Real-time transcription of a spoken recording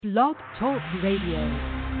Blog Talk Radio.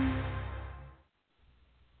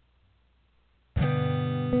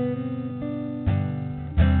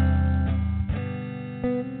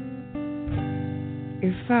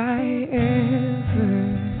 If I ever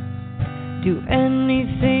do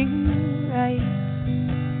anything right,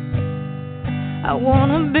 I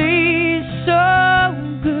wanna be so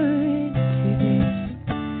good to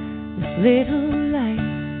this little life.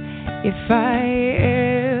 If I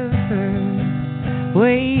ever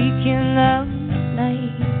wake in the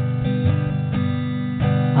night,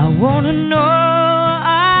 I wanna know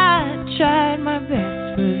I tried my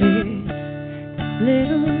best for this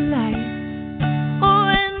little life. Oh,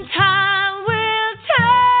 and time will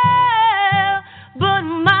tell, but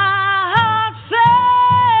my heart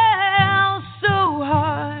fell so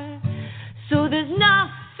hard, so there's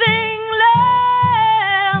nothing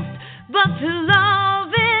left but to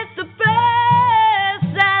love it the best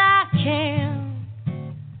that I can,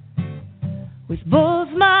 with both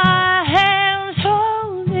my hands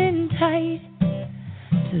holding tight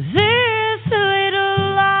to this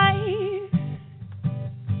little life.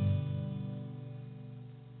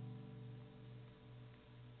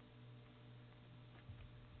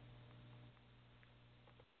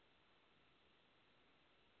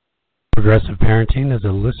 Progressive Parenting is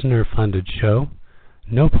a listener-funded show.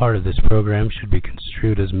 No part of this program should be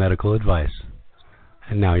construed as medical advice.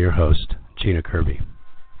 And now your host, Gina Kirby.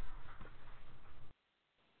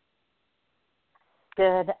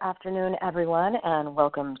 Good afternoon, everyone, and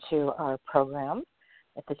welcome to our program.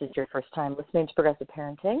 If this is your first time listening to Progressive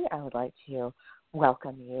Parenting, I would like to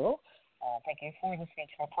welcome you. Thank you for listening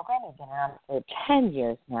to our program. We've been around for 10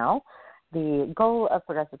 years now. The goal of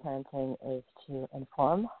Progressive Parenting is to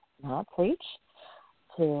inform, not preach,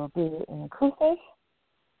 to be inclusive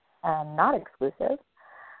and not exclusive.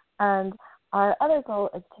 And our other goal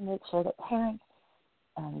is to make sure that parents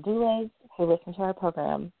and doulas who listen to our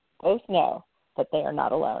program both know that they are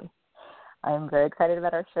not alone. I am very excited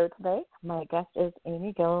about our show today. My guest is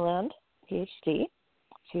Amy Gilliland, PhD.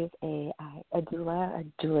 She's a doula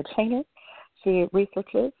trainer. She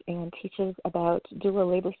researches and teaches about doula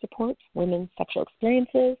labor support, women's sexual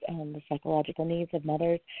experiences, and the psychological needs of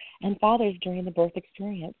mothers and fathers during the birth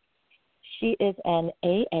experience. She is an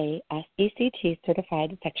AASECT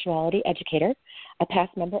certified sexuality educator, a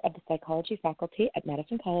past member of the psychology faculty at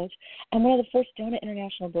Madison College, and one of the first DONA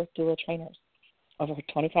International birth doula trainers. Over her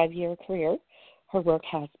 25-year career, her work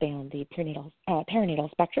has spanned the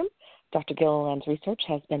perinatal spectrum. Dr. Gilliland's research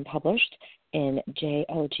has been published in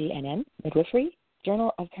JOGNN, Midwifery,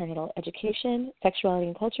 Journal of Perinatal Education, Sexuality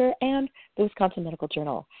and Culture, and the Wisconsin Medical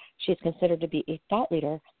Journal. She is considered to be a thought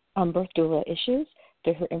leader on birth doula issues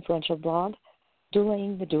through her influential blog,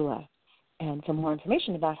 Douling the Doula. And for more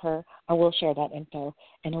information about her, I will share that info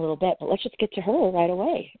in a little bit. But let's just get to her right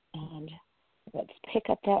away. And let's pick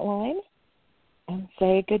up that line and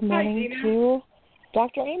say good morning to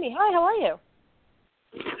Dr. Amy. Hi, how are you?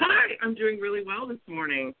 Hi, I'm doing really well this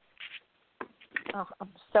morning. Oh, I'm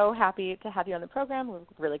so happy to have you on the program. We're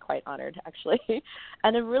really quite honored, actually.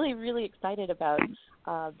 And I'm really, really excited about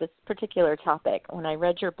this particular topic. When I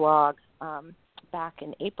read your blog back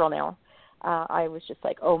in April now, I was just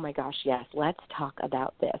like, oh, my gosh, yes, let's talk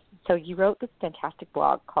about this. So you wrote this fantastic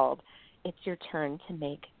blog called It's Your Turn to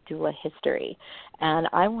Make Doula History, and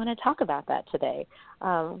I want to talk about that today.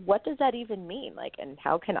 What does that even mean, and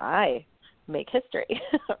how can I make history?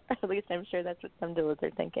 Or at least I'm sure that's what some doulas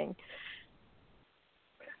are thinking.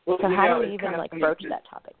 Well, so how do we even broach that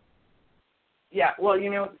topic? Yeah, well,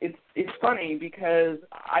 it's funny because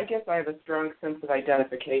I guess I have a strong sense of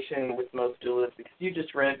identification with most doulas because you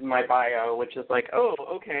just read my bio, which is like, oh,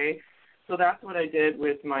 okay, so that's what I did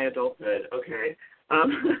with my adulthood, okay.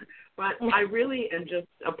 But I really am just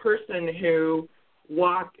a person who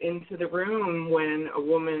walked into the room when a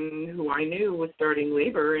woman who I knew was starting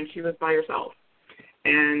labor and she was by herself.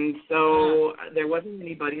 And so there wasn't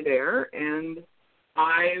anybody there, and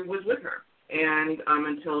I was with her and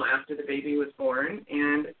until after the baby was born.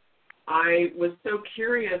 And I was so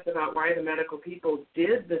curious about why the medical people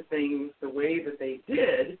did the things the way that they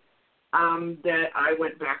did that I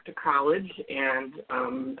went back to college, and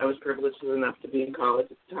I was privileged enough to be in college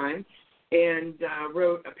at the time, and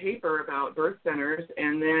wrote a paper about birth centers,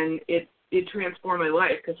 and then it transformed my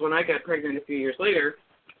life because when I got pregnant a few years later,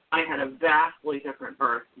 I had a vastly different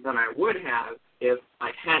birth than I would have if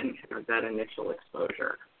I hadn't had that initial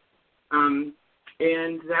exposure. And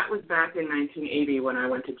that was back in 1980 when I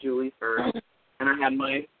went to Julieburg, and I had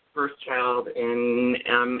my first child in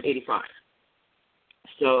 85.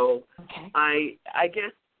 So okay. I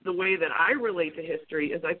guess the way that I relate to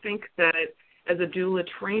history is I think that as a doula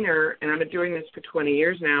trainer, and I've been doing this for 20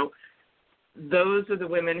 years now, those are the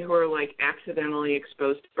women who are like accidentally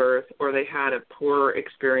exposed to birth, or they had a poor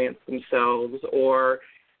experience themselves, or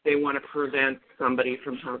they want to prevent somebody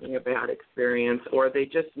from having a bad experience, or they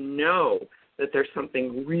just know that there's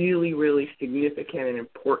something really, really significant and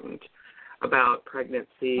important about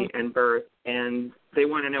pregnancy and birth, and they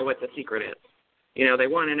want to know what the secret is. You know, they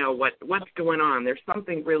want to know what's going on. There's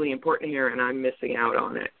something really important here, and I'm missing out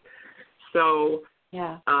on it. So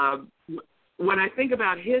when I think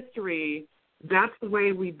about history, that's the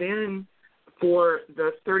way we've been for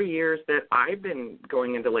the 30 years that I've been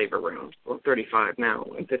going into labor rooms. Well, 35 now,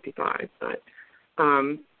 I'm 55. But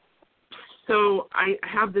so I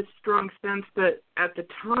have this strong sense that at the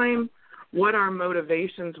time, what our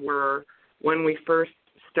motivations were when we first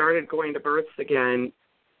started going to births again,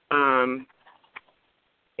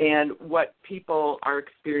 and what people are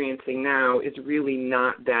experiencing now is really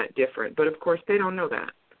not that different. But, of course, they don't know that,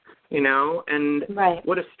 you know, and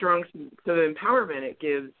what a strong sense of empowerment it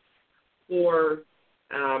gives for,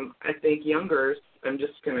 I think, youngers. I'm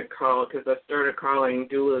just going to call, because I started calling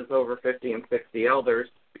doulas over 50 and 60 elder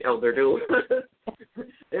doulas.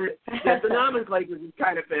 That the nomenclature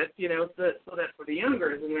kind of fits, you know, so that for the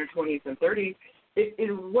youngers in their 20s and 30s,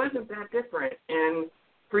 it wasn't that different. And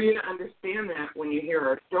for you to understand that when you hear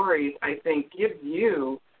our stories, I think gives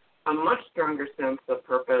you a much stronger sense of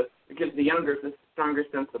purpose. It gives the youngers a stronger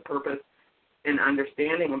sense of purpose and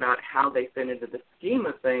understanding about how they fit into the scheme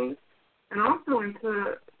of things, and also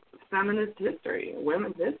into feminist history,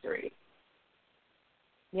 women's history.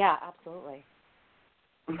 Yeah, absolutely.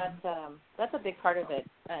 That's a big part of it,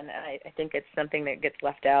 and I think it's something that gets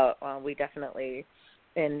left out. We definitely,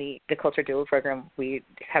 in the Culture Doula program, we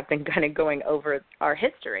have been kind of going over our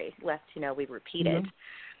history, lest, you know, we repeat it,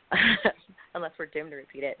 unless we're doomed to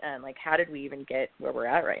repeat it. And, like, how did we even get where we're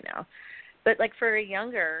at right now? But, like, for a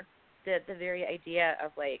younger, the very idea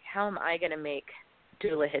of, like, how am I going to make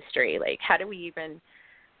doula history? Like, how do we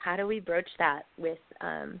broach that with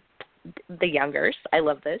the youngers? I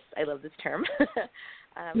love this term.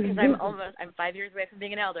 Because I'm 5 years away from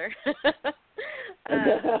being an elder.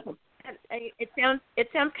 It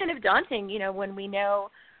sounds kind of daunting, you know, when we know,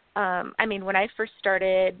 when I first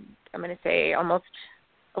started, I'm going to say almost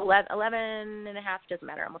 11 and a half, doesn't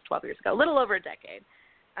matter, almost 12 years ago, a little over a decade.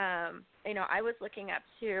 You know, I was looking up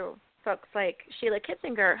to folks like Sheila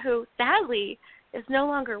Kitzinger, who sadly is no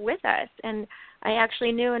longer with us. And I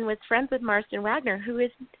actually knew and was friends with Marston Wagner, who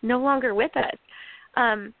is no longer with us.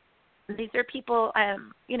 These are people,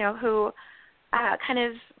 you know, who kind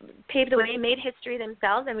of paved the way, made history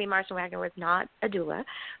themselves. I mean, Marston Wagner was not a doula,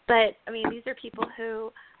 but, I mean, these are people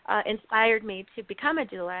who inspired me to become a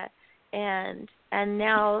doula, and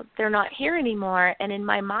now they're not here anymore. And in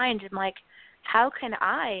my mind, I'm like, how can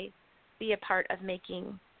I be a part of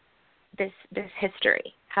making this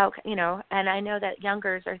history? How, you know, and I know that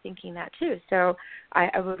youngers are thinking that too. So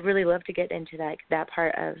I would really love to get into that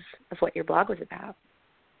part of what your blog was about.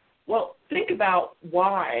 Well, think about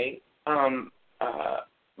why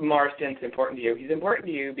Marston's important to you. He's important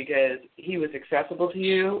to you because he was accessible to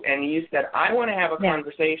you, and you said, I want to have a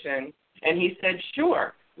conversation. And he said,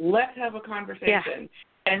 sure, let's have a conversation.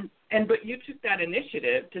 Yeah. But you took that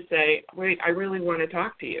initiative to say, wait, I really want to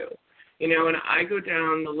talk to you. You know, and I go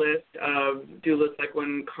down the list of doulas, like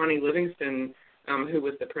when Connie Livingston, who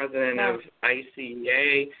was the president of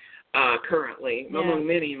ICEA currently, among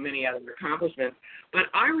many, many other accomplishments. But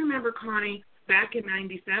I remember Connie back in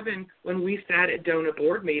 97 when we sat at donor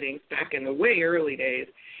board meetings back in the way early days,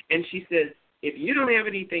 and she says, if you don't have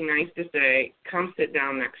anything nice to say, come sit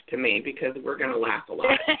down next to me because we're going to laugh a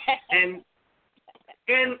lot. and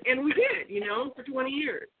we did, you know, for 20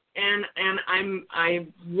 years. And I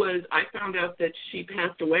found out that she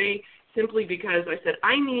passed away simply because I said,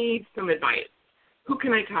 I need some advice. Who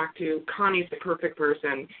can I talk to? Connie's the perfect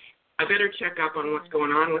person. I better check up on what's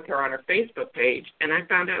going on with her on her Facebook page. And I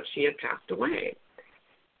found out she had passed away.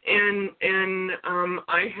 And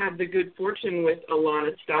I had the good fortune with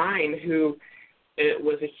Alana Stein, who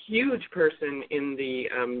was a huge person in the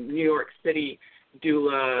New York City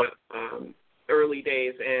doula early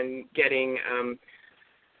days, and getting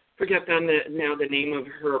forget now the name of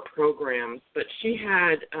her programs, but she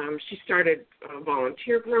started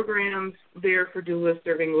volunteer programs there for doulas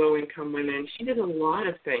serving low-income women. She did a lot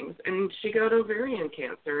of things, and she got ovarian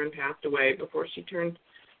cancer and passed away before she turned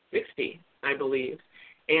 60, I believe.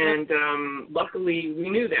 And luckily,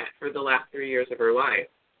 we knew that for the last 3 years of her life.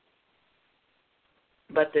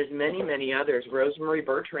 But there's many, many others. Rosemary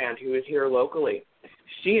Bertrand, who is here locally,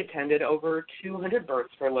 she attended over 200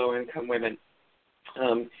 births for low-income women.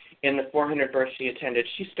 in the 400 births she attended.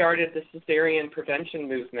 She started the cesarean prevention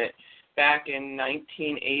movement back in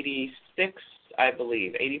 1986, I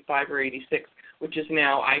believe, 85 or 86, which is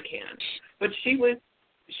now ICANN. But she was,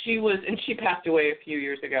 and she passed away a few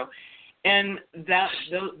years ago. And that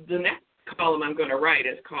the next column I'm going to write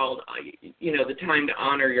is called, the time to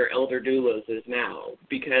honor your elder doulas is now,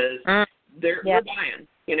 because we're dying.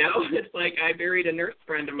 It's like I buried a nurse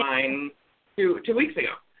friend of mine 2 weeks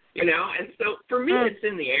ago. And so for me, it's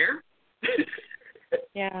in the air.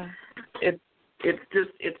 Yeah. It's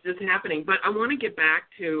just happening. But I want to get back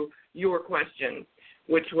to your question,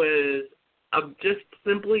 which was just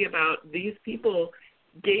simply about these people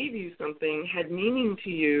gave you something, had meaning to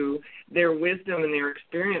you, their wisdom and their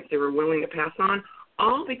experience they were willing to pass on,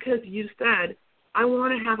 all because you said, I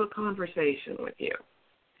want to have a conversation with you.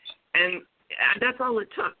 And that's all it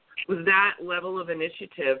took, was that level of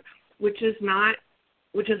initiative, which is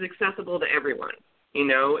accessible to everyone.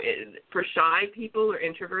 For shy people or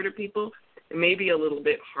introverted people, it may be a little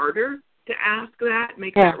bit harder to ask that,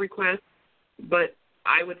 make that request, but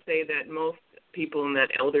I would say that most people in that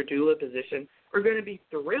elder doula position are going to be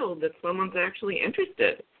thrilled that someone's actually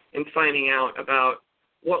interested in finding out about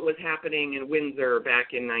what was happening in Windsor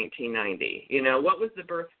back in 1990. What was the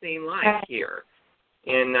birth scene like here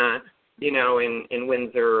in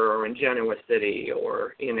Windsor or in Genoa City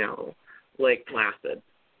or, Lake Placid?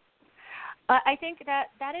 I think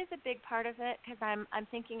that is a big part of it, because I'm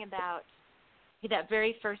thinking about that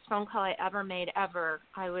very first phone call I ever made ever.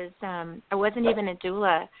 I wasn't even a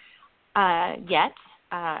doula yet.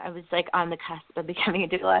 I was like on the cusp of becoming a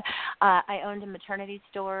doula. I owned a maternity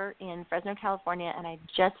store in Fresno, California, and I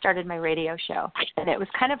just started my radio show. And it was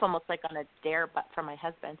kind of almost like on a dare but from my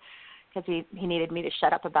husband, because he needed me to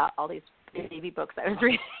shut up about all these baby books I was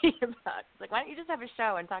reading about. He's like, why don't you just have a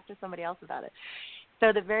show and talk to somebody else about it?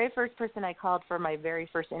 So the very first person I called for my very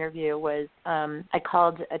first interview was I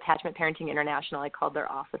called Attachment Parenting International. I called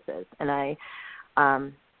their offices, and I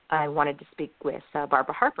wanted to speak with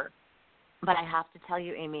Barbara Harper. But I have to tell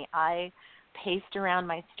you, Amy, I paced around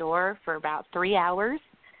my store for about 3 hours.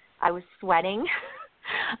 I was sweating.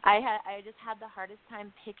 I just had the hardest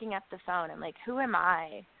time picking up the phone. I'm like, who am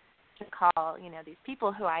I to call, these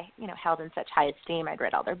people who I, held in such high esteem. I'd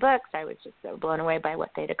read all their books. I was just so blown away by what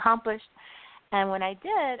they'd accomplished. And when I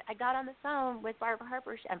did, I got on the phone with Barbara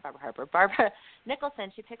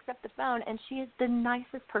Nicholson. She picks up the phone, and she is the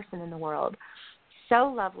nicest person in the world. So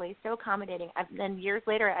lovely, so accommodating. Then years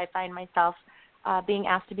later, I find myself being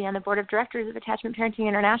asked to be on the board of directors of Attachment Parenting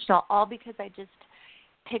International, all because I just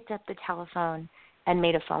picked up the telephone and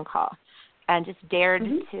made a phone call and just dared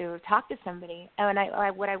to talk to somebody. And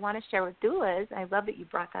what I want to share with doulas, I love that you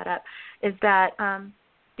brought that up, is that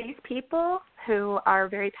these people who are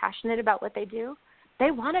very passionate about what they do,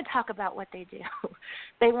 they want to talk about what they do.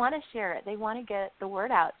 They want to share it. They want to get the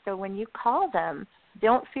word out. So when you call them,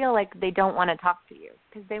 don't feel like they don't want to talk to you,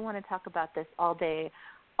 because they want to talk about this all day,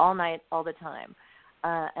 all night, all the time.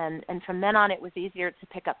 And from then on, it was easier to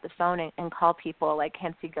pick up the phone and call people like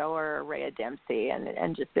Hensi Goer or Rhea Dempsey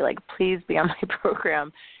and just be like, please be on my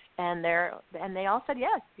program. And they all said,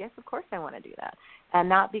 yes, of course I want to do that. And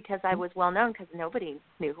not because I was well known, because nobody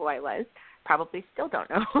knew who I was, probably still don't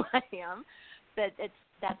know who I am. But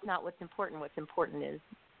that's not what's important. What's important is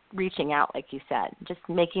reaching out, like you said, just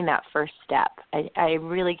making that first step. I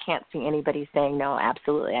really can't see anybody saying, no,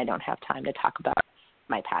 absolutely, I don't have time to talk about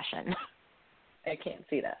my passion. I can't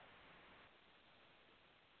see that.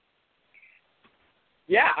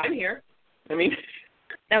 Yeah, I'm here. I mean.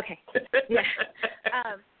 Okay. Yeah.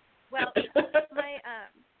 Well, my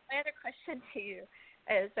other question to you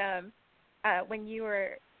is, when you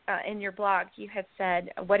were in your blog, you had said,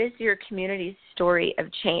 what is your community's story of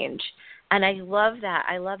change? And I love that.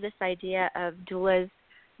 I love this idea of doulas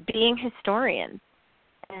being historians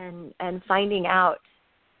and finding out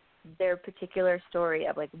their particular story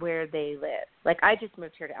of, like, where they live. Like, I just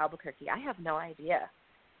moved here to Albuquerque. I have no idea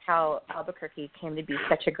how Albuquerque came to be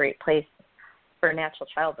such a great place for natural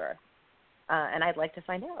childbirth. And I'd like to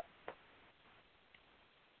find out.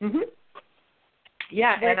 Mm-hmm.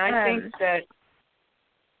 Yeah, and I think that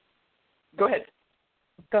 – go ahead.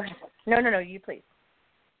 Go ahead. No, you please.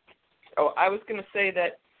 Oh, I was going to say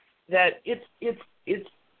that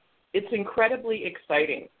it's incredibly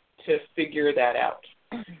exciting to figure that out,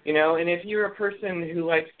 And if you're a person who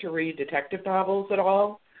likes to read detective novels at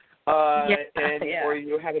all, or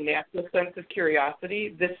you have a natural sense of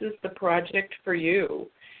curiosity, this is the project for you.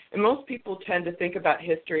 And most people tend to think about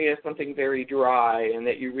history as something very dry and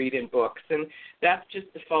that you read in books, and that's just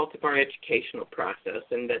the fault of our educational process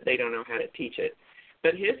and that they don't know how to teach it.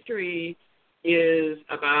 But history is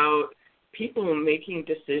about people making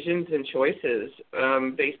decisions and choices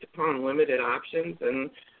based upon limited options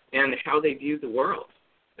and how they view the world.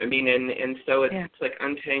 I mean, and so it's like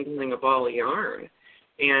untangling a ball of yarn.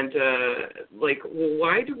 And,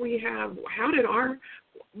 why do we have,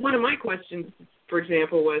 one of my questions, for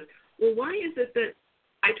example, was, well, why is it that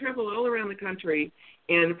I travel all around the country,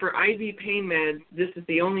 and for IV pain meds, this is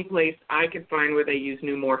the only place I could find where they use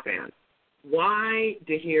new Morphan? Why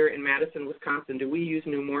here in Madison, Wisconsin, do we use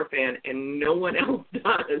new Morphan and no one else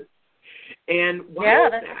does? And why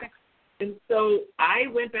is that? And so I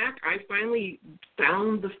went back. I finally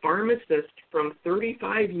found the pharmacist from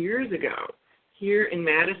 35 years ago here in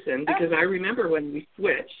Madison, because I remember when we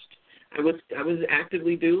switched, I was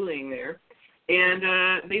actively doulaing there,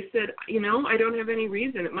 and they said, I don't have any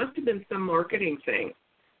reason. It must have been some marketing thing.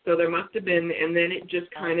 So there must have been, and then it just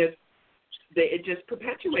it just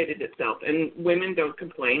perpetuated itself. And women don't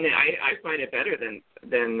complain. I find it better than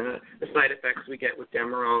the side effects we get with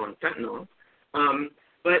Demerol and fentanyl.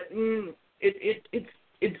 But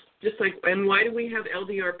it's just like, and why do we have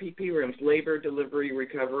LDRPP rooms, labor, delivery,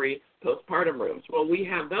 recovery, postpartum rooms? Well, we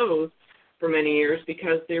have those for many years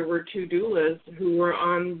because there were 2 doulas who were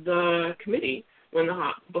on the committee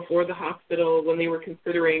before the hospital, when they were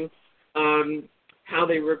considering how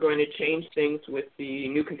they were going to change things with the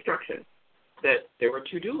new construction, that there were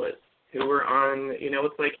 2 doulas who were on,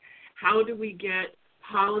 it's like, how do we get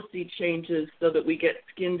policy changes so that we get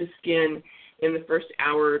skin to skin in the first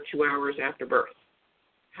hour or 2 hours after birth?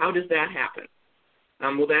 How does that happen?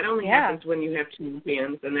 Well, that only happens when you have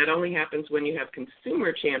champions, and that only happens when you have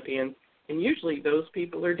consumer champions, and usually those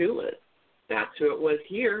people are doulas. That's who it was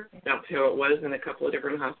here. That's how it was in a couple of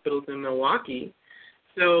different hospitals in Milwaukee.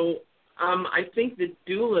 So I think that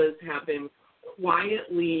doulas have been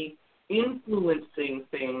quietly influencing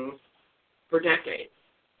things for decades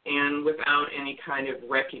and without any kind of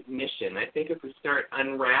recognition. I think if we start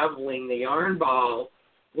unraveling the yarn ball,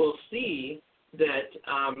 we'll see that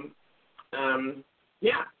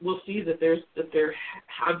there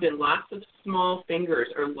have been lots of small fingers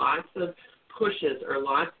or lots of pushes or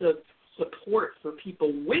lots of support for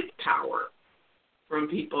people with power from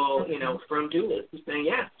people, from doulas who say,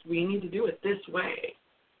 yes, we need to do it this way.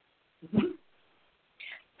 Mm-hmm.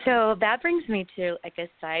 So that brings me to a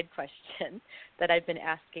side question that I've been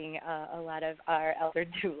asking a lot of our elder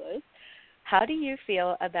doulas. How do you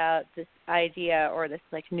feel about this idea or this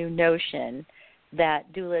new notion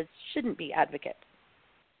that doulas shouldn't be advocates?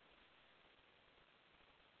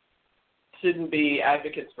 Shouldn't be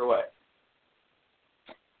advocates for what?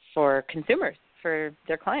 For consumers, for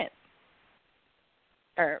their clients.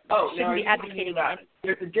 Or shouldn't be advocating.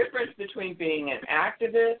 There's a difference between being an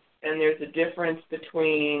activist and there's a difference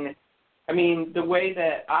between, the way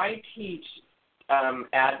that I teach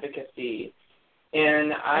advocacy,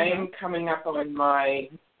 and I'm coming up on my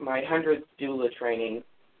 100th doula training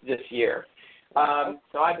this year.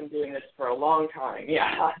 So I've been doing this for a long time.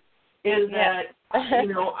 That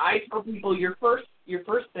I tell people your first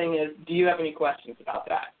thing is, do you have any questions about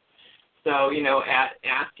that? So,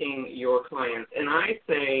 asking your clients. And I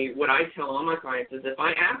say, what I tell all my clients is, if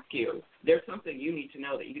I ask you, there's something you need to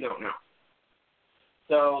know that you don't know.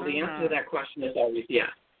 So the answer to that question is always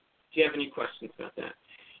yes. Do you have any questions about that?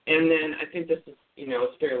 And then I think this is,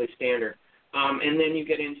 it's fairly standard. And then you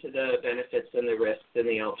get into the benefits and the risks and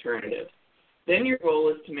the alternatives. Then your goal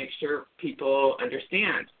is to make sure people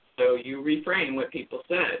understand. So you reframe what people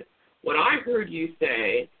said. What I heard you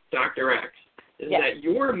say, Dr. X, is that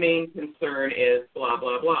your main concern is blah,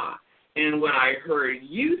 blah, blah. And what I heard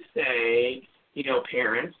you say,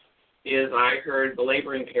 parents, is I heard the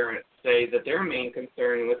laboring parents say that their main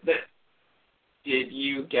concern was this. Did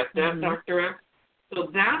you get that, Dr. X? So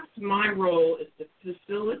that's my role, is to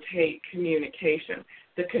facilitate communication.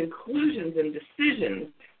 The conclusions and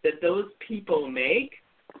decisions that those people make,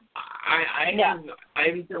 I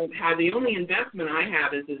don't have, the only investment I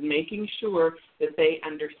have is making sure that they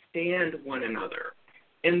understand one another.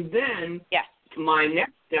 And then my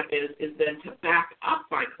next step is then to back up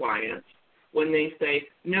my clients when they say,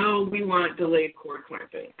 no, we want delayed cord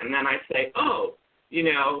clamping. And then I say,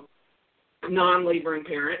 non-laboring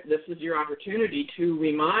parent, this is your opportunity to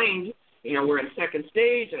remind, we're in second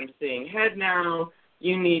stage, I'm seeing head now.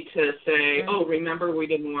 You need to say, remember we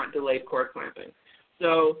didn't want delayed cord clamping.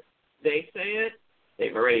 So they say it,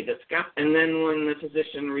 they've already discussed, and then when the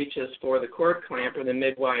physician reaches for the cord clamp or the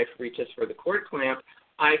midwife reaches for the cord clamp,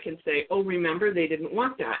 I can say, remember they didn't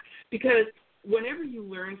want that. Because whenever you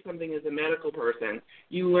learn something as a medical person,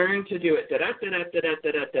 you learn to do it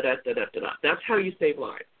da-da-da-da-da-da-da-da-da-da-da-da. That's how you save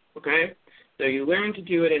lives, okay? So you learn to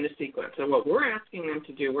do it in a sequence. So what we're asking them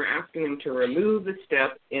to do, we're asking them to remove the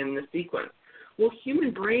step in the sequence. Well,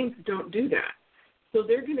 human brains don't do that. So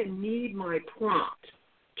they're going to need my prompt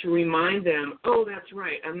to remind them, oh, that's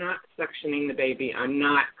right, I'm not suctioning the baby, I'm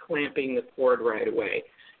not clamping the cord right away.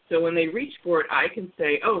 So when they reach for it, I can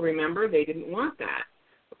say, oh, remember, they didn't want that,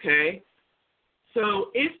 okay?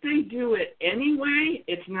 So if they do it anyway,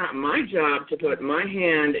 it's not my job to put my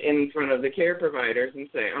hand in front of the care providers and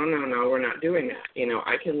say, oh, no, we're not doing that. You know,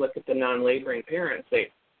 I can look at the non-laboring parent and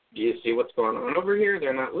say, do you see what's going on over here?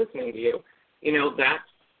 They're not listening to you. You know, that's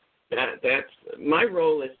my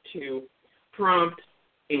role is to prompt,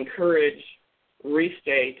 encourage,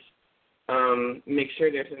 restate, make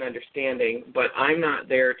sure there's an understanding, but I'm not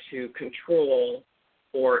there to control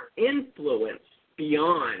or influence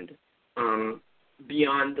beyond my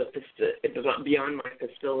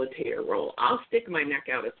facilitator role. I'll stick my neck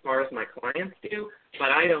out as far as my clients do,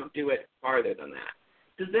 but I don't do it farther than that.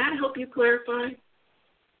 Does that help you clarify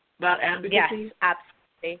about advocacy? Yes,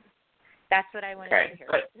 absolutely. That's what I wanted to hear.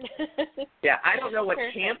 But, yeah, I don't know what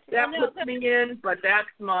camp that puts me in, but that's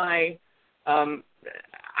my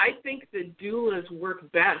I think the doulas work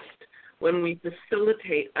best when we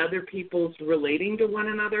facilitate other people's relating to one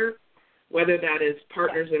another, whether that is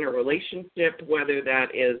partners in a relationship, whether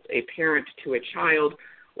that is a parent to a child,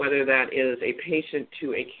 whether that is a patient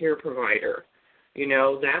to a care provider. You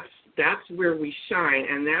know, that's where we shine,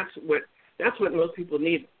 and that's what most people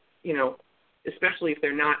need, you know, especially if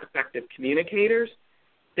they're not effective communicators.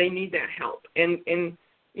 They need that help. And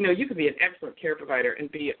you know, you could be an excellent care provider and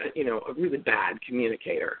be a really bad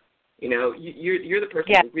communicator. You know, you're the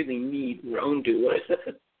person who really needs your own doula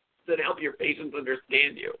that help your patients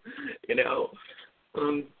understand you, you know.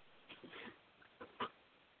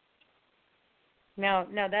 No,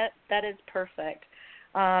 that is perfect.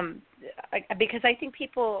 Because I think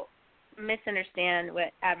people misunderstand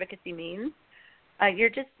what advocacy means.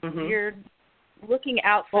 You're looking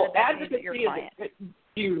out for the benefit of your client.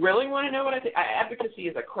 Do you really want to know what I think? Advocacy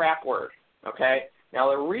is a crap word, okay? Now,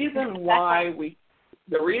 the reason why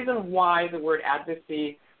the word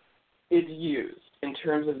advocacy is used in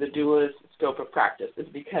terms of the doula's scope of practice is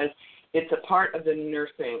because it's a part of the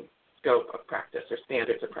nursing scope of practice or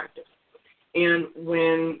standards of practice. And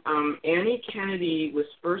when Annie Kennedy was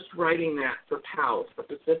first writing that for PALS, for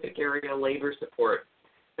Pacific Area Labor Support,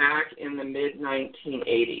 back in the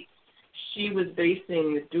mid-1980s, she was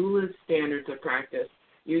basing the doula's standards of practice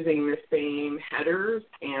using the same headers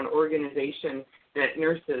and organization that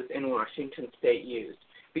nurses in Washington State used,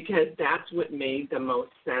 because that's what made the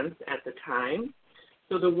most sense at the time.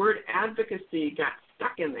 So the word advocacy got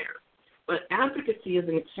stuck in there. But advocacy is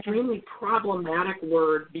an extremely problematic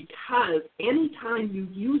word because anytime you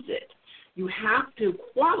use it, you have to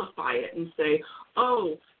qualify it and say,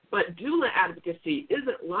 oh, but doula advocacy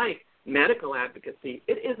isn't like medical advocacy.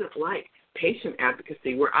 It isn't like patient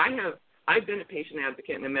advocacy, where I've been a patient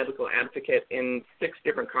advocate and a medical advocate in 6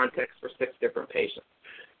 different contexts for 6 different patients.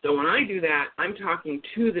 So when I do that, I'm talking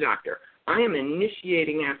to the doctor. I am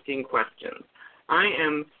initiating asking questions. I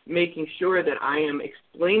am making sure that I am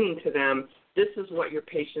explaining to them, this is what your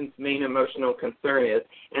patient's main emotional concern is,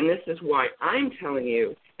 and this is why I'm telling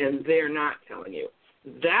you and they're not telling you.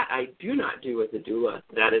 That I do not do as a doula.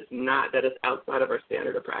 That is outside of our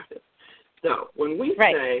standard of practice. So when we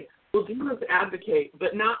say, well, doulas advocate,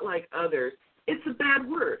 but not like others, it's a bad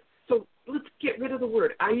word. So let's get rid of the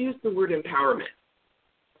word. I use the word empowerment.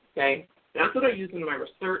 Okay? That's what I use in my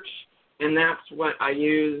research, and that's what I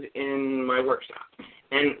use in my workshop.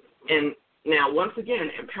 And now, once again,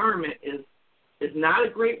 empowerment is not a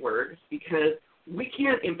great word because we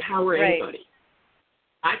can't empower anybody.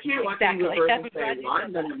 I can't walk into a person and say, well,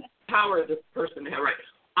 I'm going to empower this person to have right.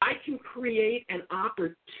 I can create an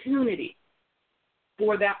opportunity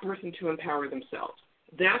for that person to empower themselves.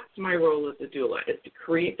 That's my role as a doula, is to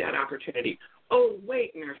create that opportunity. Oh,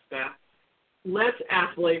 wait, Nurse Beth, let's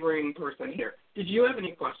ask laboring person here. Did you have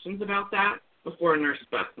any questions about that before Nurse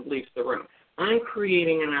Beth leaves the room? I'm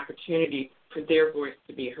creating an opportunity for their voice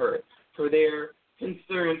to be heard, for their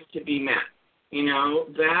concerns to be met. You know,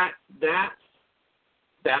 that's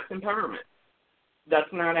empowerment.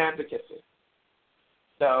 That's not advocacy.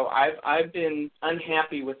 So I've been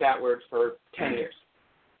unhappy with that word for 10 years.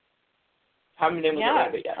 Haven't been able to get rid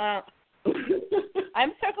of it yet.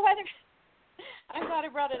 I'm so glad I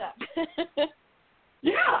brought it up.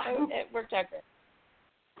 Yeah. It worked out great.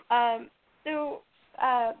 So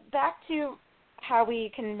back to how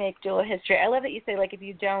we can make doula history. I love that you say, like, if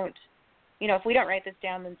you don't, if we don't write this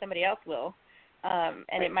down, then somebody else will,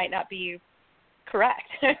 and it might not be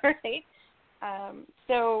correct, right?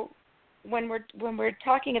 So when we're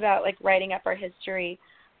talking about like writing up our history,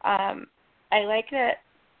 I like the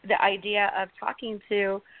idea of talking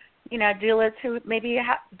to, doulas who maybe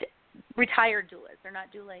retired doulas. They're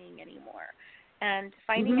not doulaing anymore. And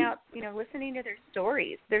finding out, listening to their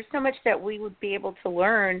stories. There's so much that we would be able to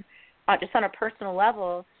learn just on a personal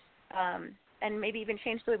level, and maybe even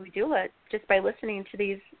change the way we doula just by listening to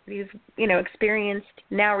these experienced,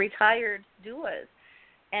 now retired doulas.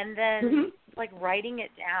 And then like writing it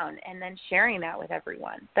down and then sharing that with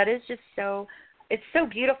everyone. That is just it's so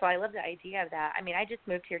beautiful. I love the idea of that. I mean, I just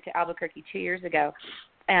moved here to Albuquerque 2 years ago,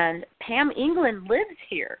 and Pam England lives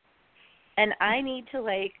here. And I need to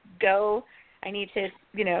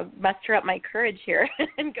muster up my courage here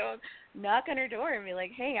and go knock on her door and be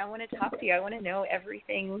like, hey, I want to talk to you. I want to know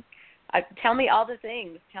everything. Tell me all the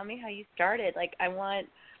things. Tell me how you started. Like, I want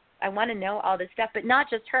to know all this stuff, but not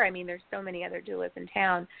just her. I mean, there's so many other doulas in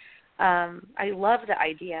town. I love the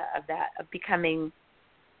idea of that, of becoming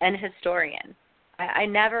an historian. I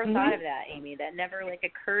never thought of that, Amy. That never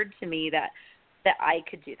occurred to me that I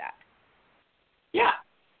could do that. Yeah,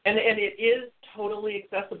 and it is totally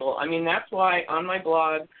accessible. I mean, that's why on my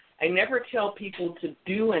blog I never tell people to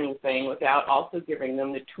do anything without also giving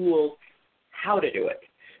them the tools how to do it.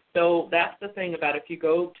 So that's the thing about if you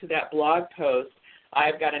go to that blog post,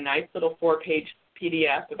 I've got a nice little 4-page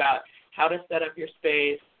PDF about how to set up your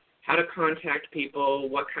space, how to contact people,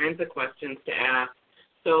 what kinds of questions to ask.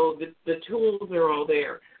 So the tools are all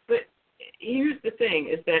there. But here's the thing,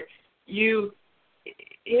 is that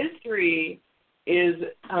history is,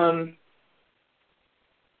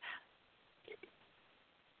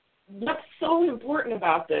 what's so important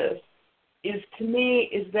about this is, to me,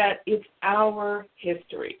 is that it's our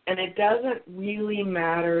history. And it doesn't really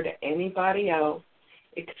matter to anybody else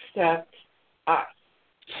except us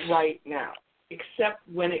right now. Except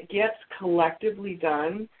when it gets collectively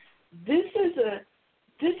done, the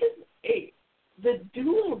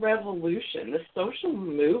doula revolution, the social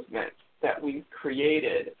movement that we've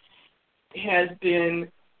created, has been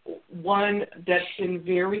one that's been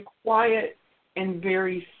very quiet and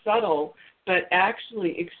very subtle, but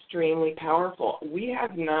actually extremely powerful. We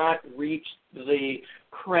have not reached the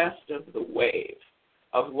crest of the wave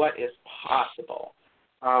of what is possible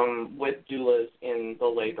with doulas in the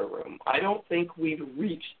labor room. I don't think we've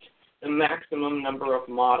reached the maximum number of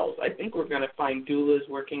models. I think we're going to find doulas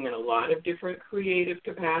working in a lot of different creative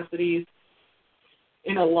capacities,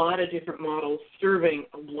 in a lot of different models, serving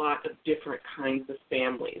a lot of different kinds of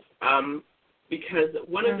families. Because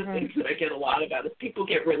one of the things that I get a lot about is people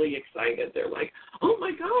get really excited. They're like, oh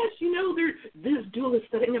my gosh, this doula is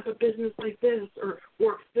setting up a business like this, or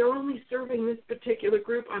they're only serving this particular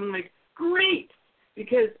group. I'm like, great,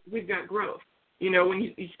 because we've got growth. When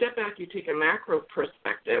you step back, you take a macro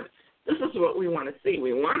perspective. This is what we want to see.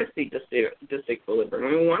 We want to see disequilibrium.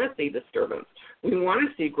 We want to see disturbance. We want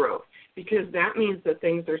to see growth, because that means that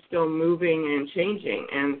things are still moving and changing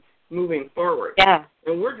and moving forward. Yeah.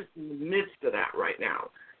 And we're just in the midst of that right now.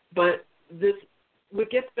 But what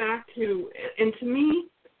gets back to, and to me,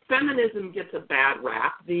 feminism gets a bad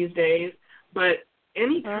rap these days, but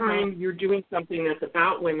anytime you're doing something that's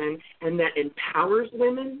about women and that empowers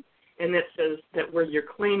women, and that says that where you're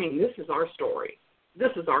claiming this is our story,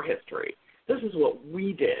 this is our history, this is what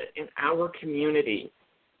we did in our community,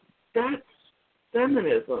 that's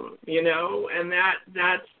feminism, and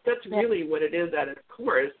that's really what it is at its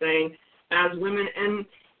core, is saying, as women,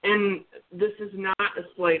 and this is not a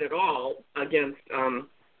slight at all against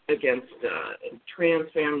trans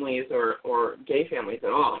families or gay families at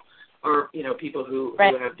all, or people who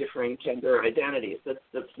have differing gender identities.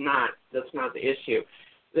 That's not the issue.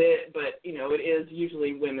 But it is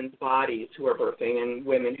usually women's bodies who are birthing, and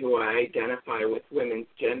women who identify with women's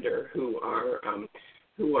gender who are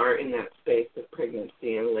in that space of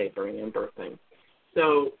pregnancy and laboring and birthing.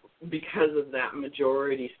 So because of that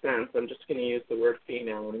majority sense, I'm just going to use the word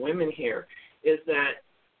female and women here, is that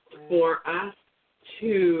for us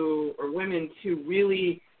or women to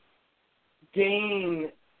really gain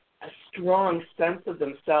a strong sense of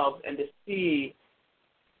themselves and to see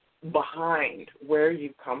behind where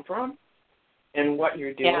you've come from and what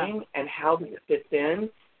you're doing and how it fits in,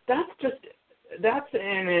 that's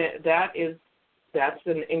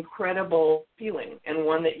an incredible feeling, and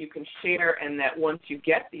one that you can share, and that once you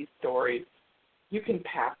get these stories, you can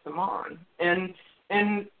pass them on. And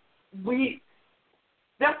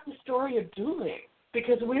that's the story of douling,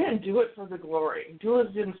 because we didn't do it for the glory.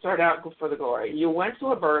 Doulas didn't start out for the glory. You went to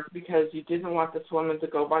a birth because you didn't want this woman to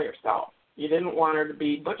go by herself. You didn't want her to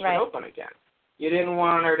be butchered open again. You didn't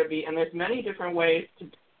want her to be, and there's many different ways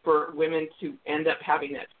for women to end up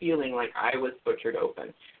having that feeling like I was butchered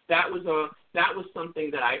open. That was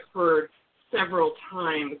something that I heard several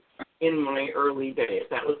times in my early days.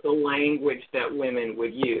 That was the language that women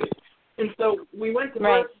would use. And so we went to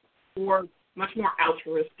birth for much more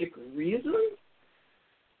altruistic reasons,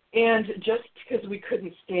 and just because we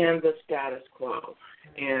couldn't stand the status quo.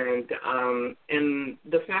 And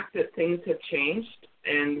the fact that things have changed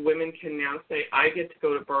and women can now say, I get to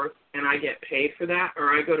go to birth and I get paid for that, or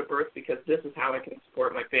I go to birth because this is how I can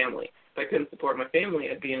support my family. If I couldn't support my family,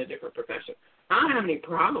 I'd be in a different profession. I don't have any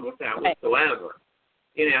problem with that whatsoever.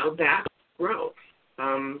 You know, that's growth.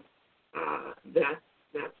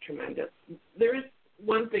 That's tremendous. There is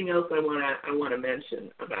one thing else I want to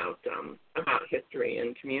mention about history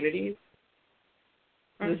and communities.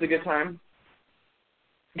 Is this a good time?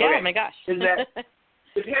 Yeah, okay. Oh my gosh. Is that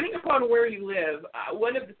depending upon where you live,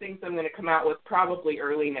 one of the things I'm going to come out with probably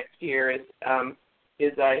early next year is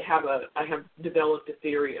I have developed a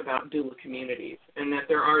theory about doula communities, and that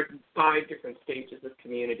there are 5 different stages of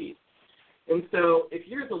communities. And so if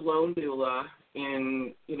you're the lone doula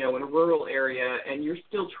in a rural area and you're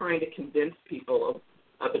still trying to convince people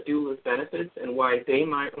of a doula's benefits and why they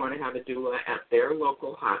might want to have a doula at their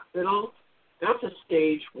local hospital, that's a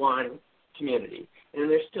stage 1 community. And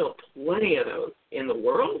there's still plenty of those in the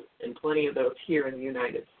world and plenty of those here in the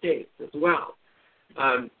United States as well.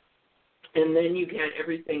 And then you get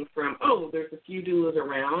everything from, there's a few doulas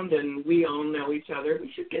around and we all know each other, we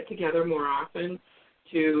should get together more often,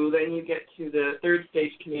 to then you get to the 3rd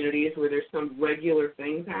stage communities where there's some regular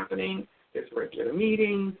things happening. There's regular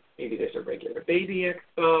meetings, maybe there's a regular baby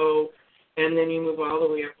expo, and then you move all the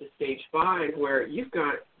way up to stage 5 where you've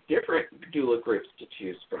got different doula groups to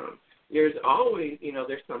choose from. There's always,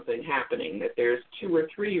 there's something happening, that there's 2 or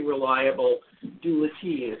 3 reliable doula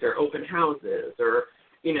teas or open houses, or,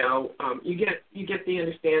 you get the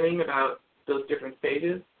understanding about those different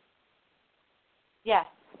stages? Yes.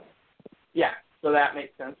 Yeah, so that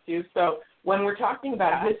makes sense to you. So when we're talking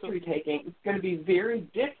about history taking, it's going to be very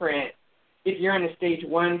different if you're in a stage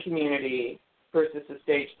 1 community versus a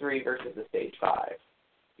stage 3 versus a stage 5,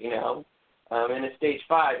 In a stage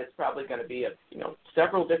 5, it's probably going to be,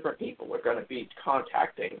 several different people are going to be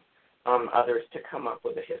contacting others to come up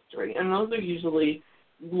with a history. And those are usually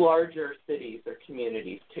larger cities or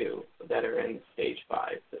communities, too, that are in stage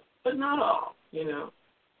 5. But not all,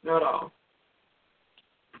 not all.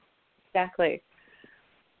 Exactly.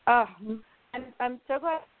 Oh, I'm so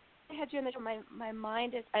glad I had you in the show. My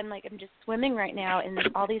mind is, I'm just swimming right now in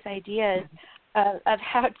all these ideas of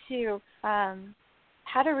how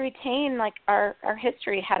to retain our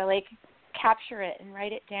history, how to capture it and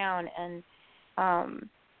write it down and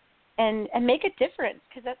make a difference,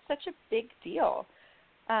 because that's such a big deal.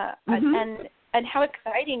 And how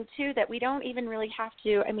exciting too that we don't even really have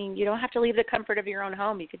to. I mean, you don't have to leave the comfort of your own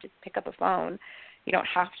home. You could just pick up a phone. You don't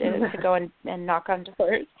have to go and knock on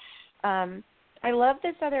doors. I love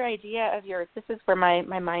this other idea of yours. This is where my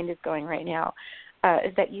mind is going right now.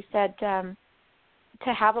 Is that you said to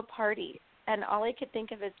have a party. And all I could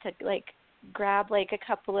think of is to grab a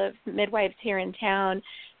couple of midwives here in town,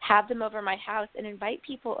 have them over my house, and invite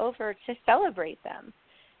people over to celebrate them,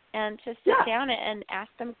 and to sit down and ask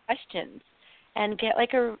them questions, and get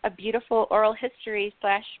a beautiful oral history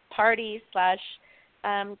 / party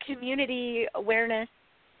 / community awareness,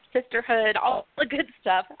 sisterhood, all the good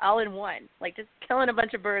stuff, all in one. Just killing a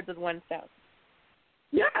bunch of birds with one stone.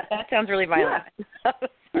 Yeah, that sounds really violent.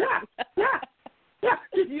 Yeah,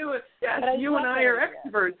 you and I are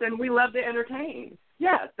experts, and we love to entertain.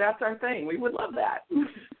 Yes, that's our thing. We would love that.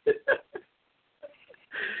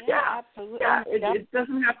 Absolutely. Yeah, it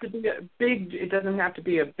doesn't have to be a big. It doesn't have to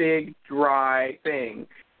be a big, dry thing.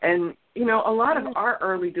 And a lot of our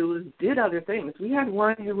early doulas did other things. We had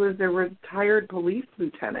one who was a retired police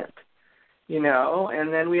lieutenant.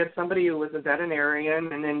 And then we had somebody who was a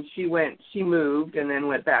veterinarian, and then she moved, and then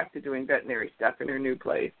went back to doing veterinary stuff in her new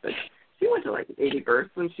place. But she went to 80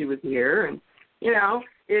 births when she was here, and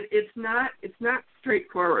it's not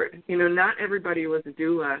straightforward. Not everybody who was a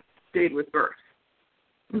doula stayed with birth.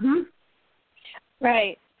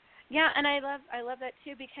 Right. Yeah, and I love that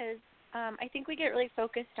too, because I think we get really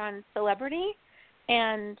focused on celebrity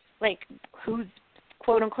and who's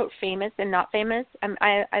quote unquote famous and not famous.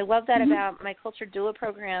 I love that about my Cultured Doula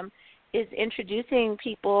program, is introducing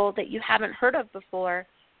people that you haven't heard of before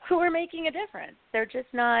who are making a difference. They're just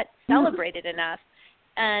not celebrated enough.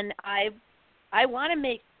 And I want to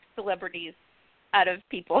make celebrities out of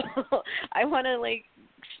people. I want to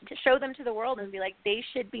show them to the world and be they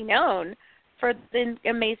should be known for the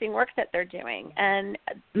amazing work that they're doing. And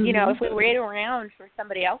if we wait around for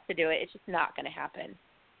somebody else to do it, it's just not going to happen.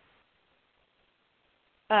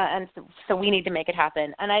 and so we need to make it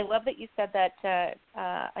happen. And I love that you said that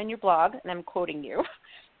on your blog, and I'm quoting you,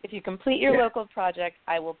 if you complete your local project,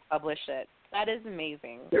 I will publish it. That is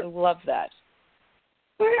amazing. I love that.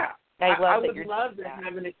 Well, yeah. I would you're love to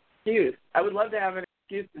have an excuse. I would love to have an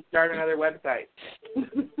excuse to start another website.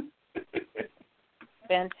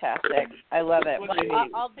 Fantastic. I love it. Well,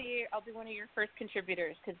 I'll be one of your first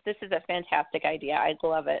contributors because this is a fantastic idea. I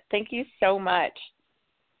love it. Thank you so much.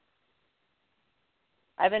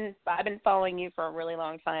 I've been following you for a really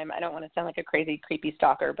long time. I don't want to sound like a crazy, creepy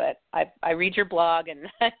stalker, but I read your blog and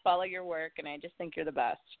I follow your work, and I just think you're the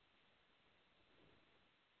best.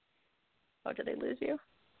 Oh, did I lose you?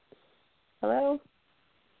 Hello?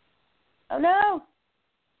 Oh, no.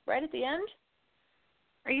 Right at the end?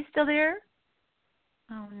 Are you still there?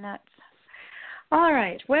 Oh, nuts. All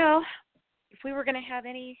right. Well, if we were going to have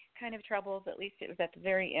any kind of troubles, at least it was at the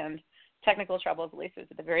very end. Technical troubles, at least it was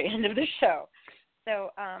at the very end of the show. So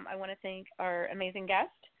I want to thank our amazing guest,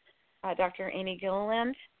 Dr. Amy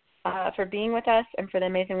Gilliland, for being with us and for the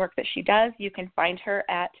amazing work that she does. You can find her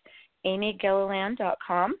at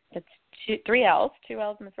amygilliland.com. That's 3 L's, 2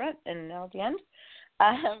 L's in the front and an L at the end.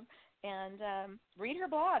 And read her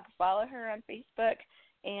blog, follow her on Facebook,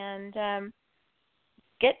 and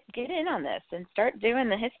get in on this and start doing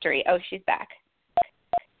the history. Oh, she's back.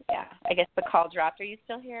 Yeah, I guess the call dropped. Are you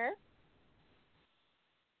still here?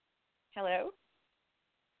 Hello?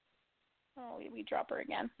 Oh, we drop her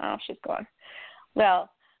again. Oh, she's gone. Well,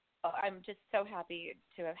 I'm just so happy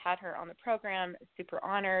to have had her on the program. Super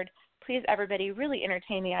honored. Please, everybody, really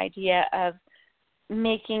entertain the idea of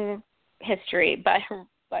making history by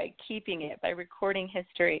keeping it, by recording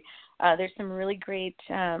history. There's some really great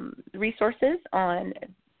resources on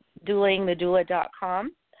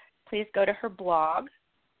duelingthedoula.com. Please go to her blog.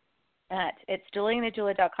 It's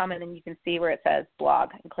duelingthedoula.com, and then you can see where it says blog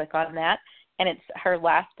and click on that. And it's her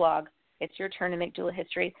last blog. It's Your Turn to Make Doula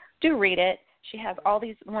History. Do read it. She has all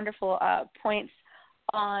these wonderful points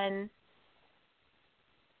on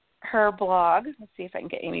her blog. Let's see if I can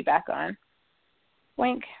get Amy back on.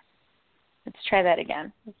 Wink. Let's try that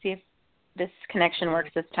again. Let's see if this connection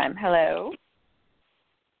works this time. Hello?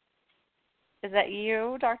 Is that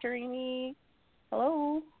you, Dr. Amy?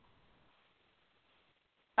 Hello?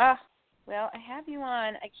 Well, I have you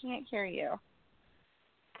on. I can't hear you.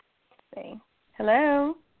 Let's see.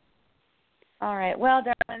 Hello? All right. Well,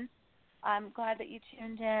 darling, I'm glad that you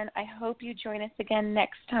tuned in. I hope you join us again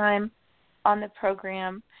next time on the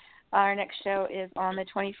program. Our next show is on the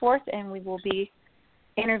 24th, and we will be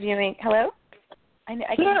interviewing. Hello? I can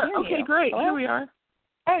hear you. Okay, great. Hello? Here we are.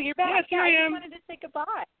 Oh, you're back. Yes, here I am. I wanted to say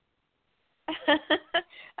goodbye.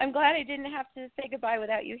 I'm glad I didn't have to say goodbye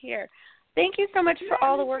without you here. Thank you so much for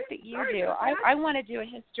all the work that you do. I want to do a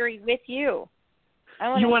history with you.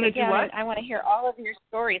 You want to do what? I want to hear all of your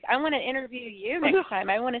stories. I want to interview you next time.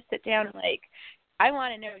 I want to sit down and, I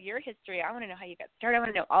want to know your history. I want to know how you got started. I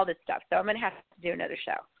want to know all this stuff. So I'm going to have to do another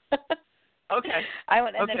show. Okay.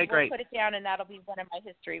 Then great. We'll put it down, and that'll be one of my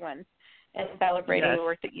history ones, and celebrating the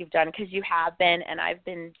work that you've done, because you have been, and I've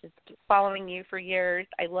been just following you for years.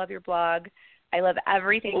 I love your blog. I love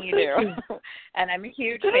everything you do, and I'm a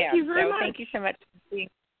huge fan. Thank you very much. Thank you so much for being.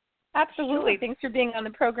 Absolutely. Sure. Thanks for being on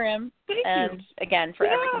the program. Thank and you. Again, for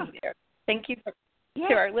everything you do. Thank you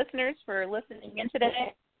to our listeners for listening in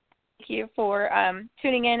today. Thank you for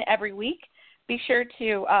tuning in every week. Be sure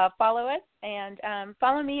to follow us and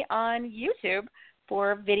follow me on YouTube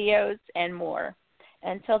for videos and more.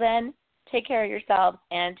 Until then, take care of yourselves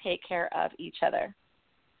and take care of each other.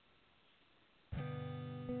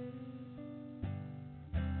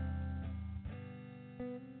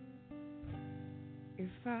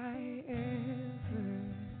 If I ever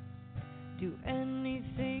do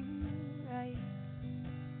anything right,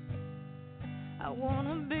 I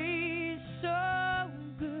wanna be so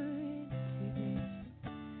good to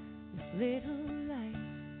this little life.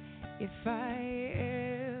 If I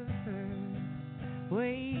ever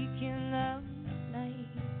wake in the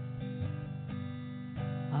night,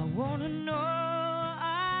 I wanna know